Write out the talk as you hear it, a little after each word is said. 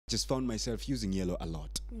just found myself using yellow a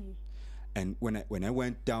lot. And when I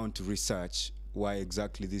went down to research why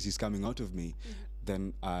exactly this is coming out of me,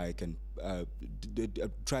 then I can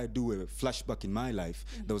try to do a flashback in my life.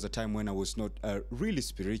 There was a time when I was not really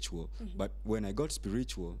spiritual, but when I got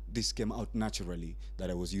spiritual, this came out naturally that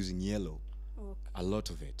I was using yellow, a lot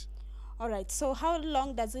of it. All right, so how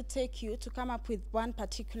long does it take you to come up with one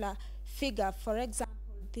particular figure? For example,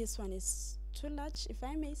 this one is too large, if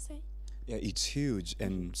I may say. Yeah, it's huge,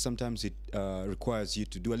 and sometimes it requires you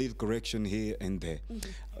to do a little correction here and there.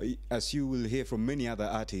 As you will hear from many other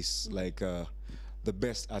artists, like the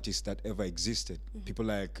best artists that ever existed, people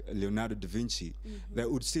like Leonardo da Vinci, they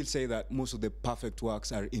would still say that most of the perfect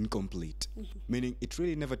works are incomplete, meaning it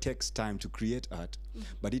really never takes time to create art,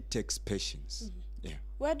 but it takes patience. Yeah.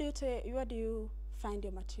 Where do you find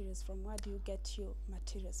your materials from? Where do you get your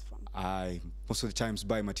materials from? I most of the times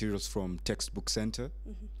buy materials from Textbook Center.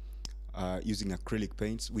 Using acrylic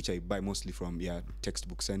paints, which I buy mostly from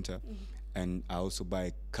Textbook Center, and I also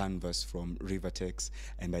buy canvas from Rivertex,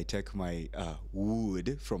 and I take my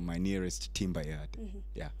wood from my nearest timber yard.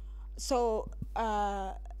 Yeah. So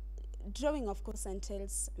drawing, of course,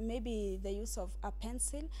 entails maybe the use of a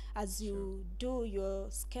pencil as you do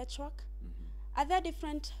your sketch work. Are there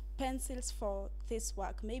different pencils for this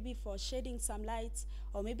work? Maybe for shading some lights,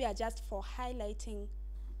 or maybe are just for highlighting?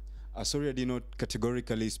 Sorry, I did not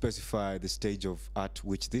categorically specify the stage of art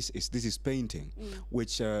which this is. This is painting,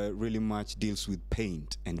 which really much deals with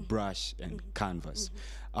paint and brush and canvas.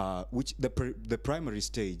 Which the primary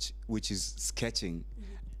stage, which is sketching,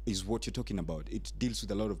 is what you're talking about. It deals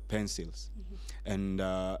with a lot of pencils, and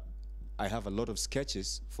I have a lot of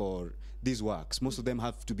sketches for these works. Most of them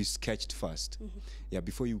have to be sketched first. Yeah,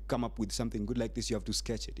 before you come up with something good like this, you have to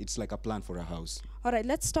sketch it. It's like a plan for a house. All right,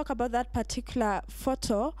 let's talk about that particular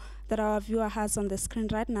photo that our viewer has on the screen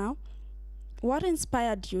right now. What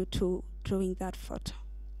inspired you to drawing that photo?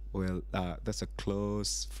 Well, that's a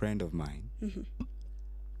close friend of mine.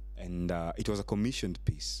 And it was a commissioned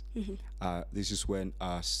piece. This is when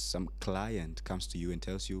some client comes to you and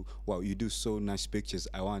tells you, wow, you do so nice pictures,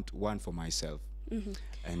 I want one for myself.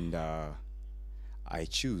 And I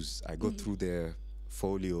go through their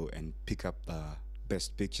folio and pick up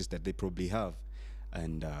best pictures that they probably have,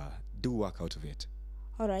 and do work out of it.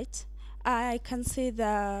 All right. I can see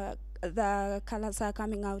the colors are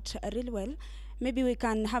coming out really well. Maybe we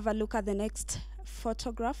can have a look at the next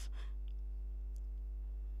photograph.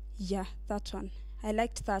 Yeah, that one. I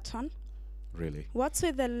liked that one. Really? What's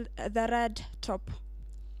with the red top?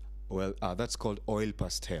 Well, that's called oil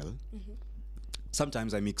pastel.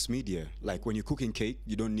 Sometimes I mix media. Like when you're cooking cake,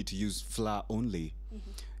 you don't need to use flour only.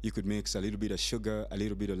 You could mix a little bit of sugar, a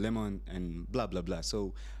little bit of lemon, and blah, blah, blah.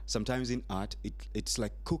 So sometimes in art, it's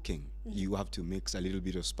like cooking. You have to mix a little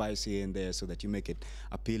bit of spice here and there so that you make it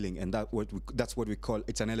appealing. And that's what we call,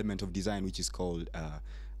 it's an element of design, which is called,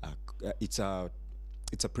 it's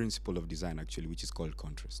a principle of design, actually, which is called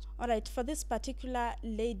contrast. All right, for this particular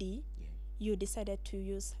lady, you decided to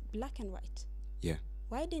use black and white. Yeah.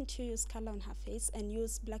 Why didn't you use color on her face and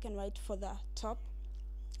use black and white for the top?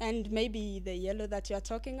 And maybe the yellow that you're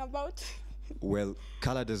talking about? Well,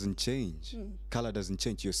 color doesn't change. Color doesn't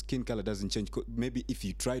change. Your skin color doesn't change. Maybe if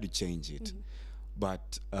you try to change it,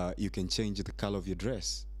 but you can change the color of your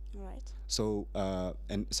dress. Right. So,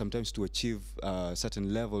 and sometimes to achieve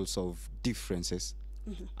certain levels of differences,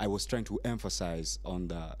 I was trying to emphasize on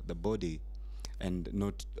the body and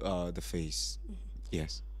not the face.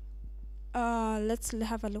 Yes. Let's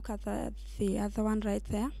have a look at the other one right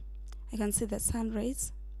there. I can see the sun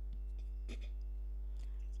rays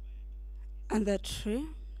and the tree.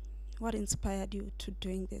 What inspired you to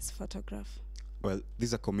doing this photograph? Well, this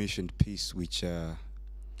is a commissioned piece which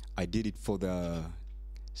I did it for the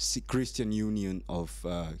Christian Union of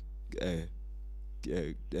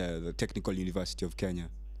the Technical University of Kenya,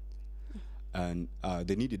 and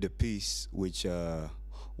they needed a piece which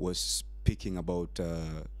was speaking about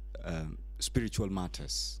spiritual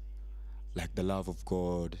matters, like the love of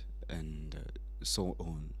God and so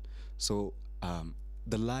on. So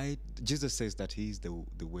the light, Jesus says that he is the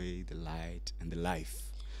way, the light, and the life.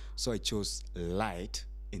 So I chose light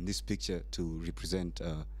in this picture to represent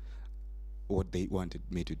what they wanted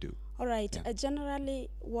me to do. All right. Yeah. Generally,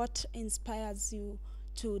 what inspires you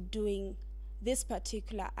to doing this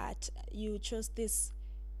particular art? You chose this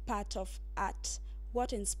part of art.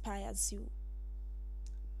 What inspires you?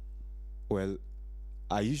 Well,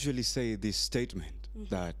 I usually say this statement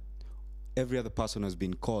that every other person has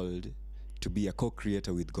been called to be a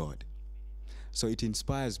co-creator with God. So it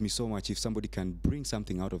inspires me so much if somebody can bring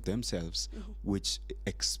something out of themselves which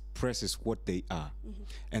expresses what they are.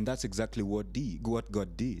 And that's exactly what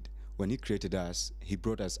God did. When he created us, he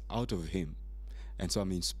brought us out of him. And so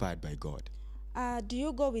I'm inspired by God. Do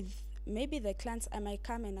you go with maybe the clients? I might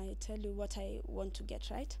come and I tell you what I want to get,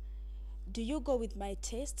 right? Do you go with my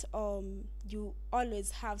taste, or you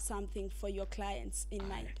always have something for your clients in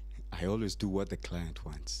mind? I always do what the client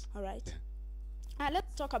wants. All right. Yeah.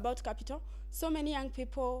 Let's talk about capital. So many young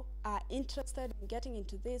people are interested in getting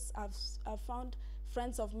into this. I've found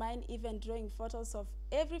friends of mine even drawing photos of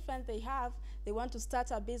every friend they have. They want to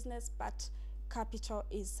start a business, but capital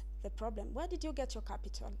is the problem. Where did you get your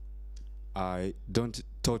capital? I don't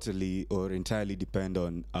totally or entirely depend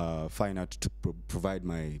on fine art to provide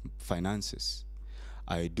my finances.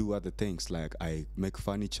 I do other things, like I make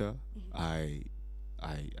furniture. I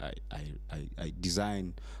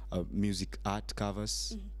design music art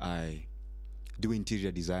covers. I do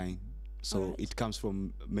interior design. So it comes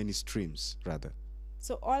from many streams, rather.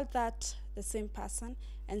 So all that the same person,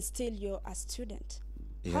 and still you're a student.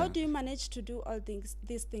 Yeah. How do you manage to do all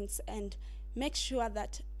these things and make sure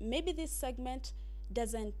that maybe this segment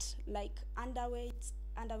doesn't like underweigh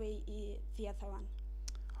the other one?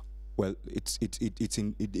 Well,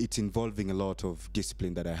 it's involving a lot of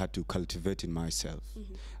discipline that I had to cultivate in myself.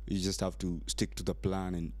 You just have to stick to the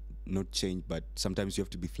plan and not change, but sometimes you have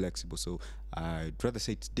to be flexible. So I'd rather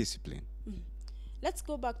say it's discipline. Let's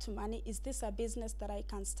go back to money. Is this a business that I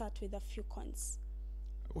can start with a few coins?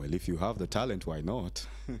 Well, if you have the talent, why not?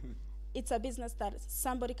 It's a business that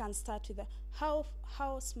somebody can start with. How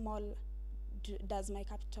small does my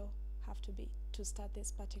capital have to be to start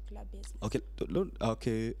this particular business?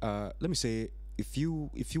 Okay. Let me say, if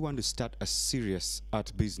you want to start a serious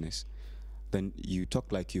art business, then you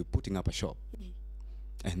talk like you're putting up a shop,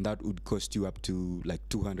 and that would cost you up to like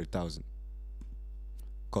 200,000.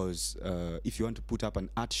 Because if you want to put up an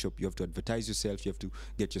art shop, you have to advertise yourself, you have to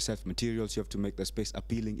get yourself materials, you have to make the space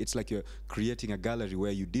appealing. It's like you're creating a gallery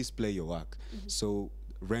where you display your work. So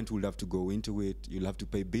rent will have to go into it, you'll have to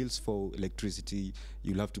pay bills for electricity,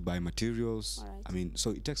 you'll have to buy materials. I mean,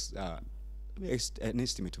 so it takes an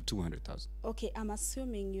estimate of 200,000. Okay, I'm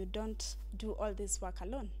assuming you don't do all this work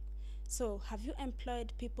alone. So have you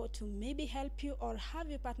employed people to maybe help you, or have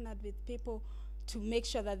you partnered with people to make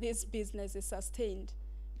sure that this business is sustained?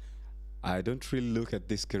 I don't really look at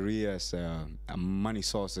this career as a money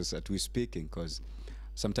source as we're speaking, because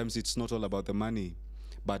sometimes it's not all about the money.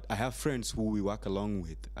 But I have friends who we work along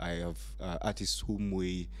with. I have artists whom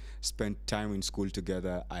we spend time in school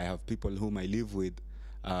together. I have people whom I live with,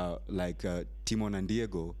 like Timon and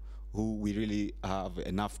Diego, who we really have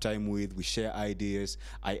enough time with. We share ideas.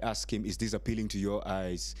 I ask him, is this appealing to your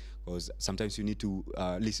eyes? Because sometimes you need to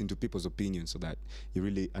listen to people's opinions so that you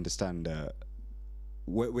really understand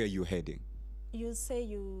where you're heading. You say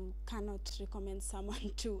you cannot recommend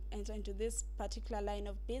someone to enter into this particular line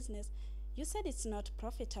of business. You said it's not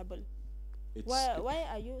profitable. Why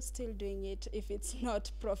are you still doing it if it's not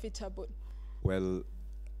profitable? Well,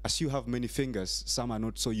 as you have many fingers, some are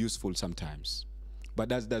not so useful sometimes. But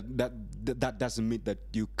that doesn't mean that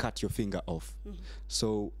you cut your finger off.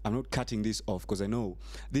 So I'm not cutting this off because I know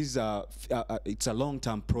this it's a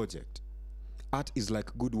long-term project. Art is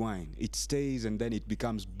like good wine. It stays and then it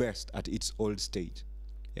becomes best at its old stage.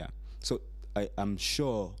 Yeah. So I'm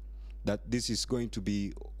sure that this is going to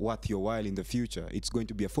be worth your while in the future. It's going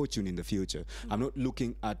to be a fortune in the future. I'm not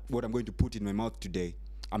looking at what I'm going to put in my mouth today.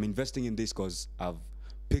 I'm investing in this because I've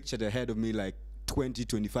pictured ahead of me like 20,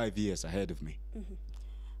 25 years ahead of me.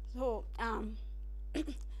 So,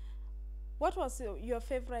 what was your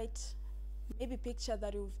favorite, maybe picture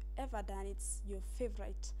that you've ever done? It's your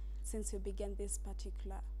favorite since you began this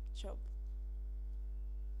particular job.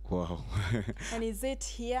 Wow. And is it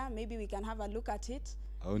here? Maybe we can have a look at it.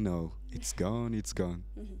 Oh no, it's gone, it's gone.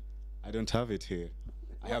 I don't have it here.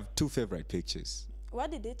 I have two favorite pictures.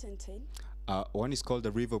 What did it entail? One is called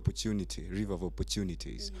the River of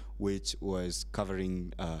Opportunities, which was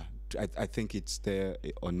covering, I think it's there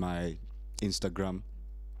on my Instagram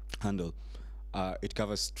handle. It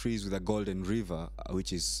covers trees with a golden river,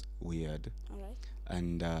 which is weird. All right.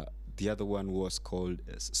 And the other one was called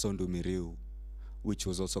Sondu Miriu, which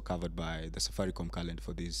was also covered by the Safaricom calendar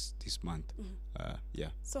for this month. Yeah.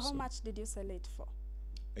 So how much did you sell it for?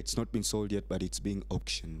 It's not been sold yet, but it's being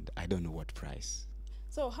auctioned. I don't know what price.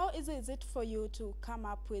 So how easy is it for you to come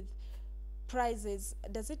up with prices?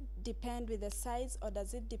 Does it depend with the size, or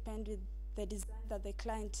does it depend with the design that the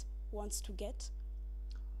client wants to get?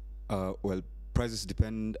 Well, prices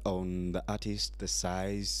depend on the artist, the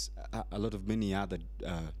size, a lot of many other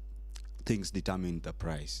things determine the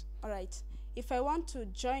price. All right. if I want to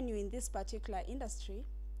join you in this particular industry,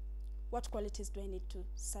 what qualities do I need to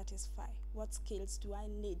satisfy? What skills do I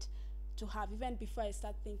need to have even before I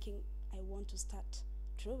start thinking I want to start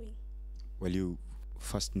drawing? Well, you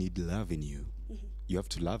first need love in you. You have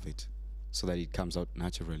to love it so that it comes out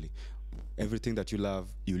naturally. Everything that you love,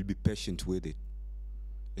 you will be patient with it.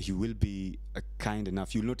 You will be kind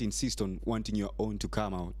enough. You will not insist on wanting your own to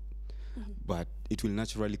come out, but it will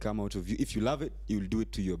naturally come out of you. If you love it, you will do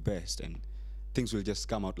it to your best, and things will just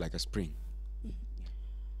come out like a spring.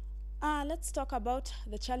 Let's talk about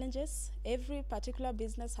the challenges. Every particular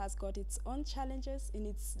business has got its own challenges in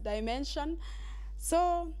its dimension.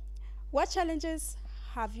 So what challenges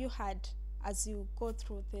have you had as you go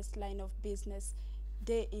through this line of business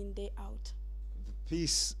day in, day out? The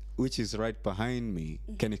piece which is right behind me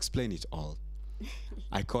can explain it all.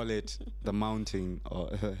 I call it the mountain, or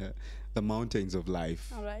the mountains of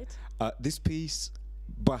life. All right. This piece,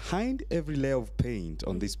 behind every layer of paint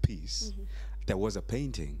on this piece, there was a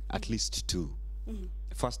painting, at least two.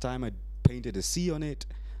 First time I painted a sea on it,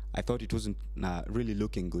 I thought it wasn't really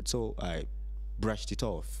looking good, so I brushed it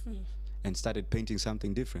off and started painting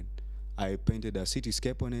something different. I painted a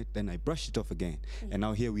cityscape on it, then I brushed it off again, and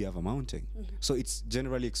now here we have a mountain. So it's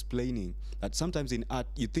generally explaining that sometimes in art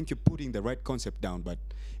you think you're putting the right concept down, but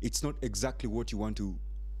it's not exactly what you want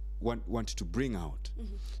to bring out.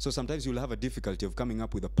 So sometimes you'll have a difficulty of coming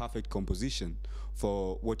up with a perfect composition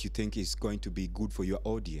for what you think is going to be good for your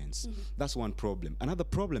audience. That's one problem. Another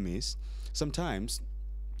problem is sometimes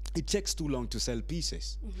it takes too long to sell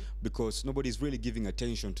pieces because nobody's really giving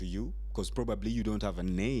attention to you, because probably you don't have a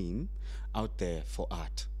name out there for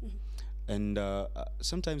art. And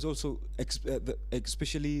sometimes also,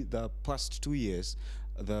 especially the past 2 years,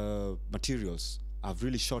 the materials have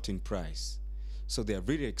really shot in price. So they are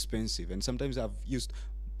really expensive. And sometimes I've used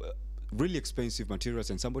really expensive materials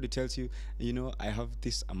and somebody tells you, you know, I have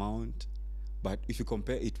this amount, but if you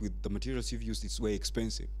compare it with the materials you've used, it's way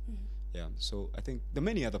expensive. Yeah, so I think there are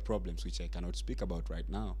many other problems which I cannot speak about right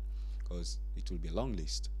now because it will be a long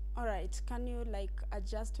list. All right, can you like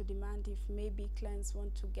adjust to demand if maybe clients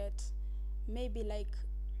want to get maybe like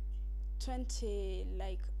 20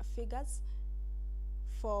 like figures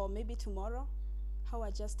for maybe tomorrow? How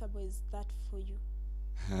adjustable is that for you?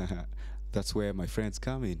 That's where my friends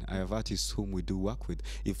come in. I have artists whom we do work with.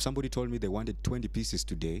 If somebody told me they wanted 20 pieces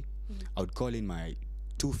today, I would call in my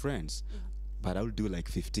 2 friends, but I would do like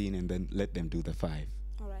 15 and then let them do the 5.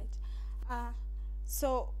 All right.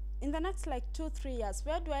 So in the next like 2-3 years,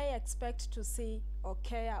 where do I expect to see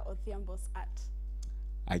Okea or Thiambo's art?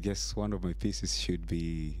 I guess one of my pieces should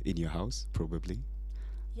be in your house, probably.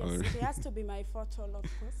 Yes, it has to be my photo, of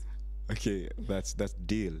course. Okay, that's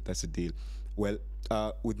deal. That's a deal. Well,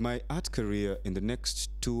 with my art career in the next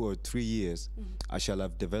 2 or 3 years, I shall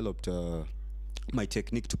have developed my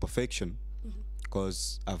technique to perfection,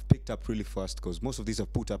 because I've picked up really fast, because most of these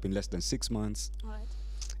I've put up in less than 6 months. All right.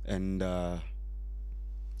 And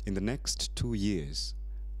in the next 2 years,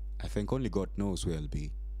 I think only God knows where I'll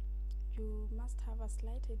be. You must have a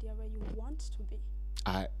slight idea where you want to be.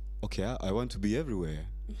 I want to be everywhere,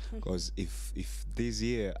 because if this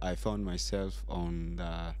year I found myself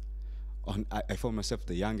I found myself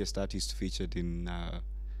the youngest artist featured in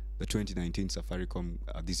the 2019 Safaricom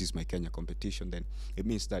This Is My Kenya competition, then it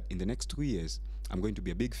means that in the next 2 years I'm going to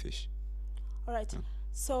be a big fish. All right.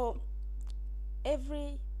 So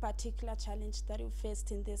every particular challenge that you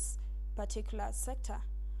faced in this particular sector,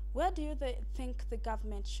 where do you think the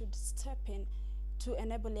government should step in to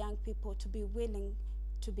enable young people to be willing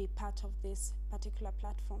to be part of this particular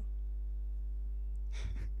platform?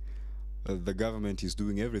 The government is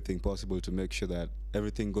doing everything possible to make sure that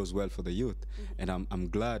everything goes well for the youth. And I'm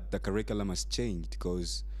glad the curriculum has changed,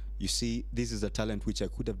 because you see, this is a talent which I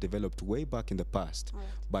could have developed way back in the past,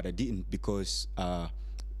 but I didn't, because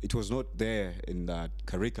it was not there in that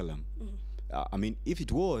curriculum. I mean, if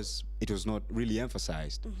it was not really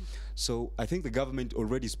emphasized. So I think the government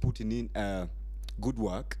already is putting in good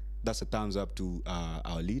work. That's a thumbs up to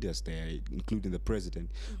our leaders there, including the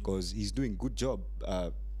president, because he's doing a good job.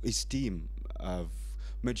 His team have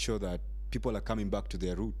made sure that people are coming back to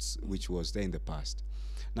their roots, which was there in the past.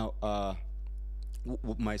 Now,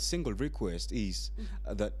 my single request is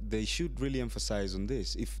that they should really emphasize on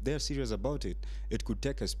this. If they're serious about it, it could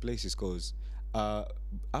take us places, because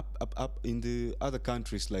up in the other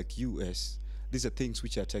countries like US, these are things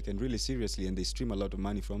which are taken really seriously, and they stream a lot of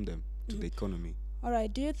money from them to the economy. All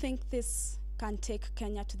right. Do you think this can take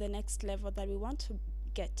Kenya to the next level that we want to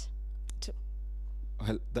get to?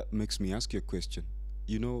 Well, that makes me ask you a question.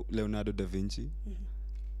 You know Leonardo da Vinci?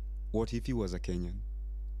 What if he was a Kenyan?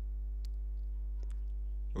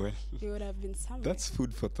 Well, you would have been somewhere. that's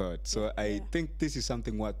food for thought. So Yeah, I yeah. think this is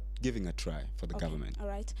something worth giving a try for the Okay, government. all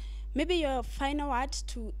right. Maybe your final word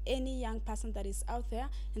to any young person that is out there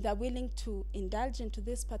and they're willing to indulge into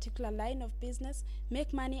this particular line of business,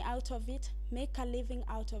 make money out of it, make a living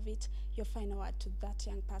out of it. Your final word to that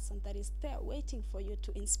young person that is there waiting for you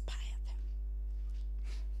to inspire them.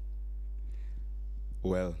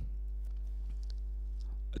 Well,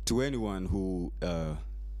 to anyone who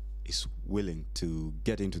is willing to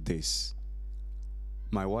get into this,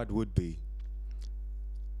 my word would be,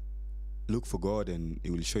 look for God and He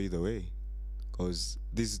will show you the way. Because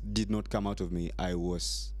this did not come out of me. I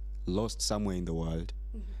was lost somewhere in the world.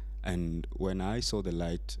 And when I saw the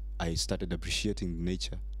light, I started appreciating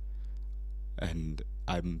nature. And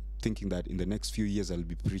I'm thinking that in the next few years, I'll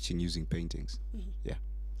be preaching using paintings. Yeah.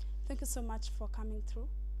 Thank you so much for coming through.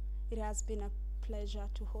 It has been a pleasure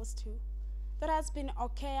to host you. That has been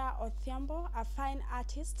Okea Othiambo, a fine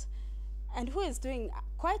artist, and who is doing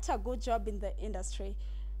quite a good job in the industry.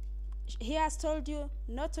 He has told you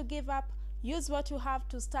not to give up, use what you have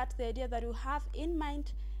to start the idea that you have in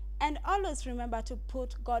mind, and always remember to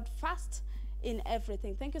put God first in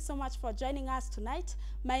everything. Thank you so much for joining us tonight.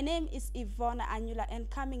 My name is Yvonne Anula, and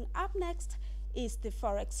coming up next is the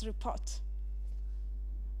Forex Report.